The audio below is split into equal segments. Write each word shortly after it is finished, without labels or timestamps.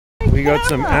We got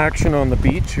some action on the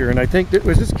beach here, and I think that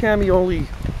was this Kamioli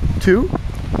 2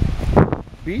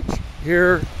 beach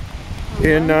here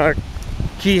in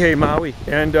Kihei, Maui.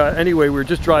 And anyway, we were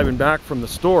just driving back from the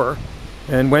store,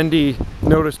 and Wendy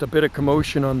noticed a bit of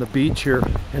commotion on the beach here,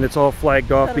 and it's all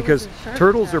flagged off because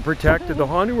turtles are protected. The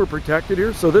honu are protected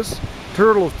here, so this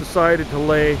turtle has decided to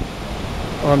lay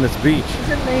on this beach. Is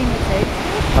it laying its eggs?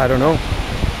 I don't know.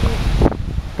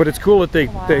 But it's cool that they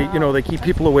you know, they keep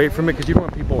people away from it because you don't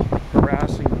want people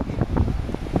harassing them.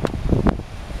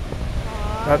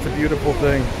 That's a beautiful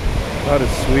thing. That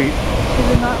is sweet. Is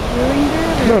it not brewing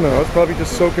there? No, no, it's probably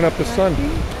just soaking up the sun.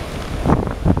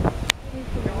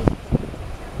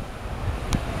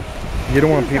 You don't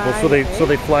want people, so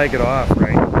they flag it off,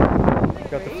 right?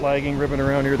 Got the flagging ribbon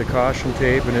around here, the caution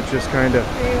tape, and it's just kind of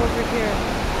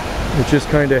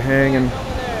hanging.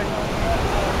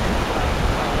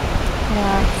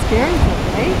 Yeah, it's scary,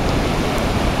 right?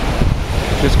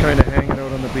 Just kind of hanging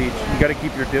out on the beach. You got to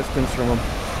keep your distance from them.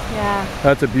 Yeah.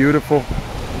 That's a beautiful.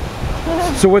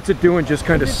 So what's it doing? Just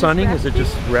kind of sunning? Is it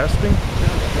just resting?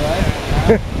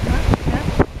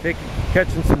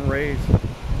 Catching some rays.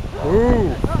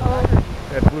 Ooh!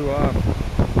 That blew off.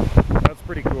 That's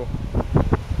pretty cool.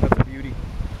 That's a beauty.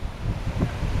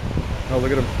 Oh,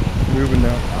 look at him moving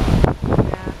now.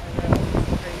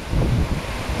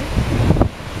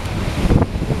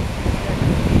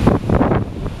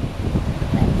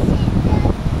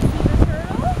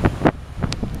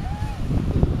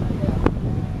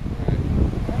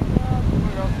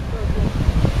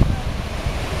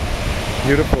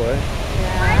 Beautiful, eh?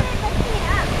 Yeah.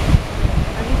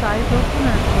 Are these eyes open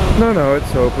or closed? No, no,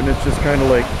 it's open. It's just kind of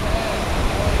like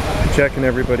checking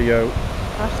everybody out.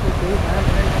 Gosh, they do that.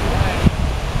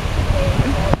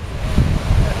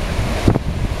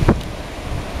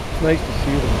 It's nice to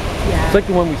see them. Yeah. It's like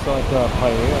the one we saw at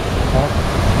Kihei.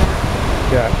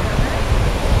 Yeah.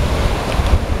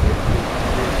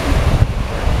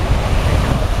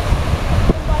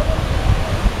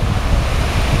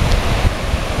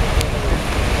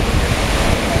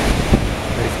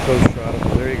 Close shot of it.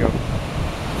 There you go. It's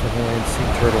a Hawaiian sea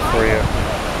turtle for you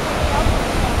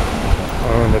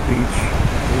on the beach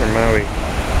in Maui.